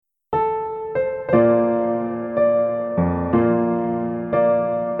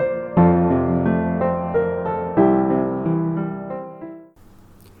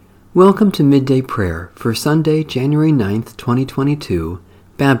Welcome to Midday Prayer for Sunday, January 9th, 2022,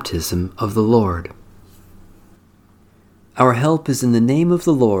 Baptism of the Lord. Our help is in the name of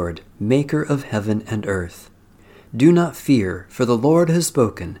the Lord, Maker of heaven and earth. Do not fear, for the Lord has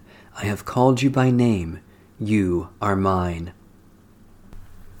spoken. I have called you by name. You are mine.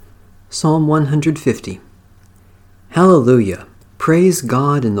 Psalm 150. Hallelujah! Praise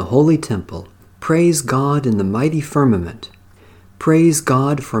God in the holy temple. Praise God in the mighty firmament. Praise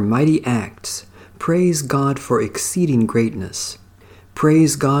God for mighty acts. Praise God for exceeding greatness.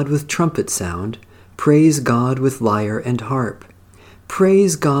 Praise God with trumpet sound. Praise God with lyre and harp.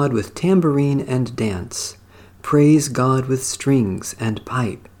 Praise God with tambourine and dance. Praise God with strings and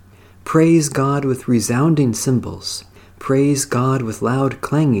pipe. Praise God with resounding cymbals. Praise God with loud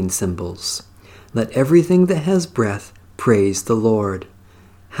clanging cymbals. Let everything that has breath praise the Lord.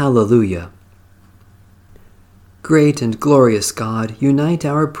 Hallelujah. Great and glorious God, unite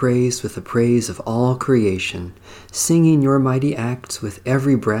our praise with the praise of all creation, singing your mighty acts with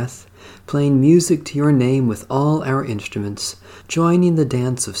every breath, playing music to your name with all our instruments, joining the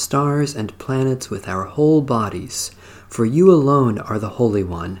dance of stars and planets with our whole bodies. For you alone are the Holy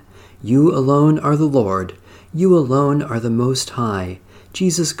One, you alone are the Lord, you alone are the Most High,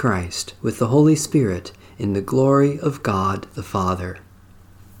 Jesus Christ, with the Holy Spirit, in the glory of God the Father.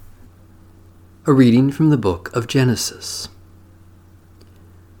 A reading from the book of Genesis.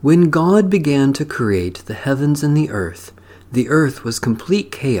 When God began to create the heavens and the earth was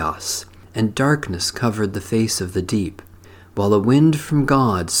complete chaos, and darkness covered the face of the deep, while a wind from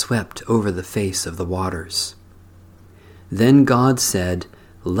God swept over the face of the waters. Then God said,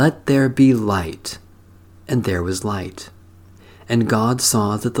 "Let there be light," and there was light. And God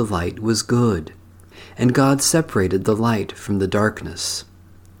saw that the light was good, and God separated the light from the darkness.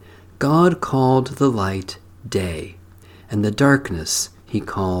 God called the light day, and the darkness he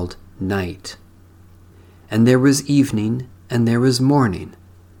called night. And there was evening, and there was morning,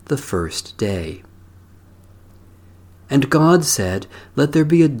 the first day. And God said, "Let there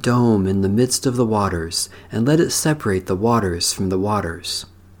be a dome in the midst of the waters, and let it separate the waters from the waters."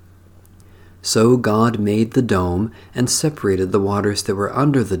 So God made the dome, and separated the waters that were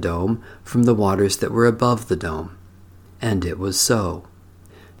under the dome from the waters that were above the dome. And it was so.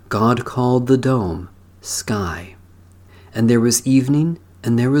 God called the dome sky. And there was evening,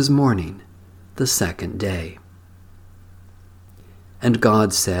 and there was morning, the second day. And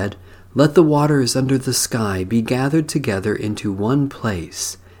God said, "Let the waters under the sky be gathered together into one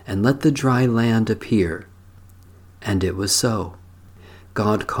place, and let the dry land appear." And it was so.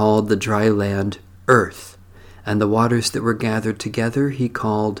 God called the dry land earth, and the waters that were gathered together he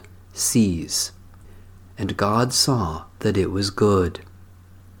called seas. And God saw that it was good.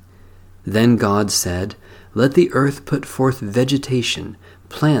 Then God said, "Let the earth put forth vegetation,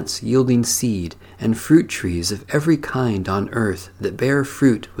 plants yielding seed, and fruit trees of every kind on earth that bear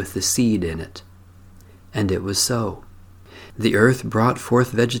fruit with the seed in it." And it was so. The earth brought forth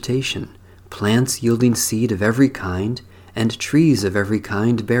vegetation, plants yielding seed of every kind, and trees of every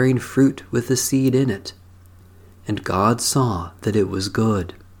kind bearing fruit with the seed in it. And God saw that it was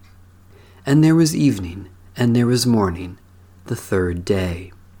good. And there was evening, and there was morning, the third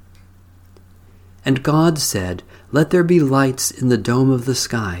day. And God said, "Let there be lights in the dome of the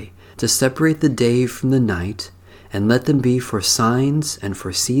sky, to separate the day from the night, and let them be for signs and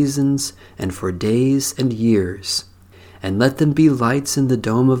for seasons and for days and years. And let them be lights in the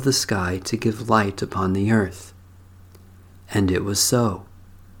dome of the sky to give light upon the earth." And it was so.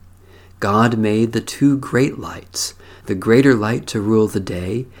 God made the two great lights, the greater light to rule the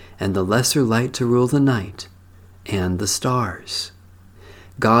day, and the lesser light to rule the night, and the stars.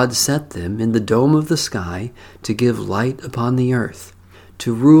 God set them in the dome of the sky to give light upon the earth,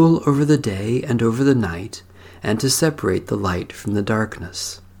 to rule over the day and over the night, and to separate the light from the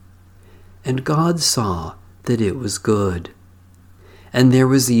darkness. And God saw that it was good. And there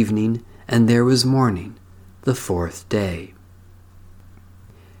was evening, and there was morning, the fourth day.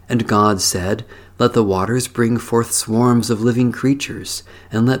 And God said, "Let the waters bring forth swarms of living creatures,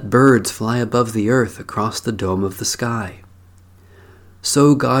 and let birds fly above the earth across the dome of the sky."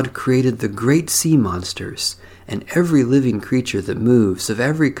 So God created the great sea monsters, and every living creature that moves of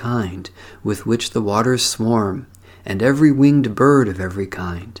every kind, with which the waters swarm, and every winged bird of every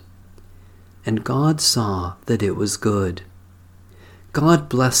kind. And God saw that it was good. God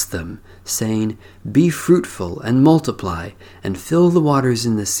blessed them, saying, "Be fruitful and multiply, and fill the waters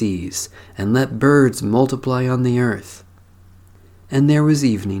in the seas, and let birds multiply on the earth." And there was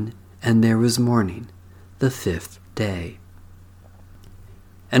evening, and there was morning, the fifth day.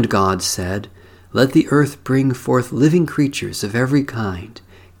 And God said, "Let the earth bring forth living creatures of every kind,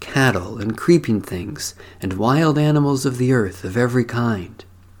 cattle and creeping things, and wild animals of the earth of every kind.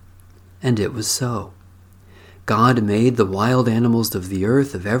 And it was so. God made the wild animals of the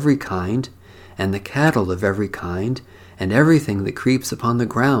earth of every kind, and the cattle of every kind, and everything that creeps upon the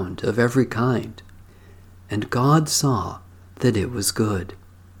ground of every kind. And God saw that it was good.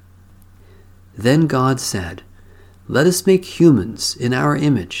 Then God said, "Let us make humans in our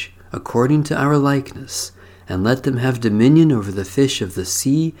image, according to our likeness, and let them have dominion over the fish of the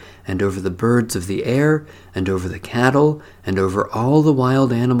sea, and over the birds of the air, and over the cattle, and over all the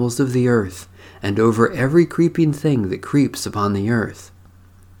wild animals of the earth, and over every creeping thing that creeps upon the earth."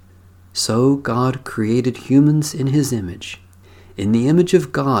 So God created humans in his image. In the image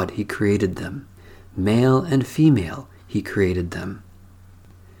of God he created them. Male and female he created them.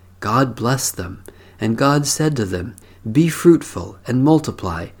 God blessed them, and God said to them, "Be fruitful and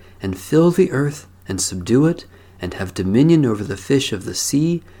multiply, and fill the earth and subdue it, and have dominion over the fish of the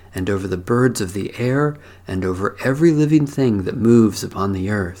sea, and over the birds of the air, and over every living thing that moves upon the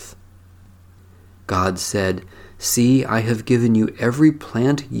earth." God said, "See, I have given you every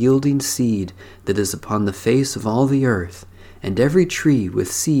plant yielding seed that is upon the face of all the earth, and every tree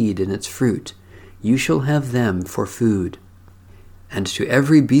with seed in its fruit. You shall have them for food. And to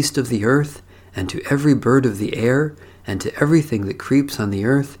every beast of the earth, and to every bird of the air, and to everything that creeps on the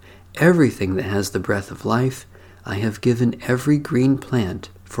earth, everything that has the breath of life, I have given every green plant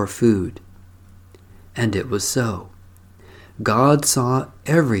for food." And it was so. God saw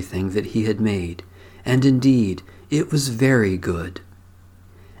everything that he had made, and indeed it was very good.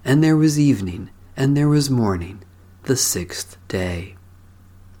 And there was evening, and there was morning, the 6th day.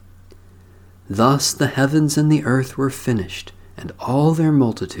 Thus the heavens and the earth were finished, and all their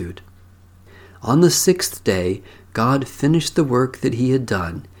multitude. On the 6th day God finished the work that he had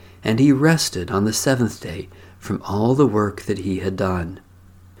done, and he rested on the 7th day from all the work that he had done.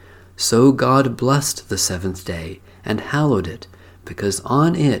 So God blessed the 7th day and hallowed it, because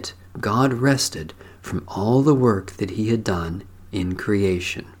on it God rested from all the work that he had done in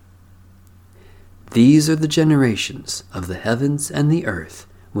creation. These are the generations of the heavens and the earth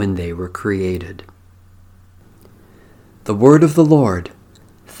when they were created. The word of the Lord.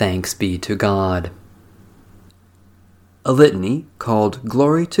 Thanks be to God. A litany called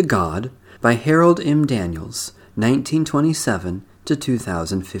Glory to God by Harold M. Daniels, 1927 to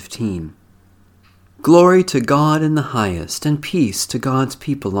 2015. Glory to God in the highest, and peace to God's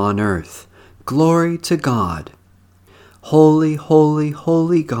people on earth. Glory to God. Holy, holy,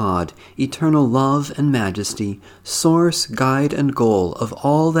 holy God, eternal love and majesty, source, guide, and goal of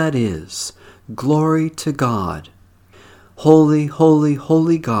all that is. Glory to God. Holy, holy,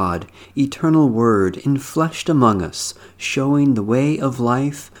 holy God, eternal Word infleshed among us, showing the way of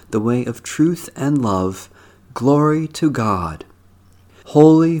life, the way of truth and love. Glory to God.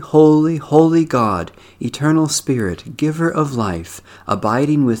 Holy, holy, holy God, eternal Spirit, giver of life,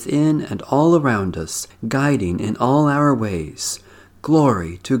 abiding within and all around us, guiding in all our ways.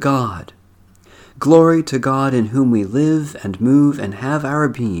 Glory to God. Glory to God in whom we live and move and have our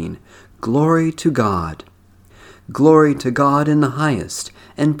being. Glory to God. Glory to God in the highest,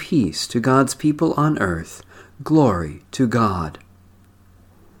 and peace to God's people on earth. Glory to God.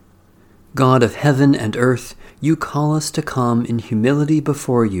 God of heaven and earth, you call us to come in humility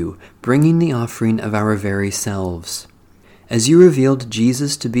before you, bringing the offering of our very selves. As you revealed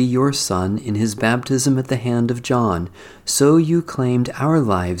Jesus to be your Son in his baptism at the hand of John, so you claimed our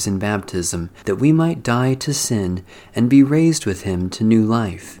lives in baptism, that we might die to sin and be raised with him to new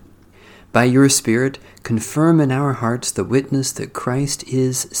life. By your Spirit, confirm in our hearts the witness that Christ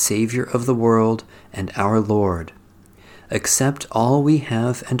is Savior of the world and our Lord. Accept all we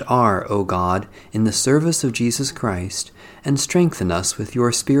have and are, O God, in the service of Jesus Christ, and strengthen us with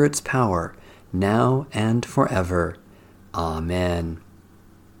your Spirit's power, now and forever. Amen.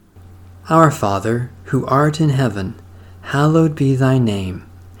 Our Father, who art in heaven, hallowed be thy name.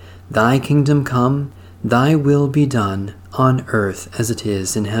 Thy kingdom come, thy will be done, on earth as it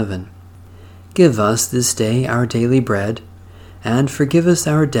is in heaven. Give us this day our daily bread, and forgive us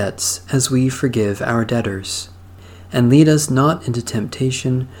our debts as we forgive our debtors. And lead us not into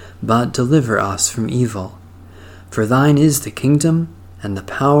temptation, but deliver us from evil. For thine is the kingdom, and the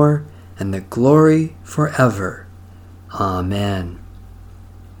power, and the glory forever. Amen.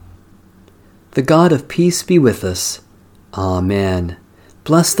 The God of peace be with us. Amen.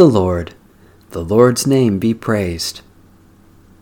 Bless the Lord. The Lord's name be praised.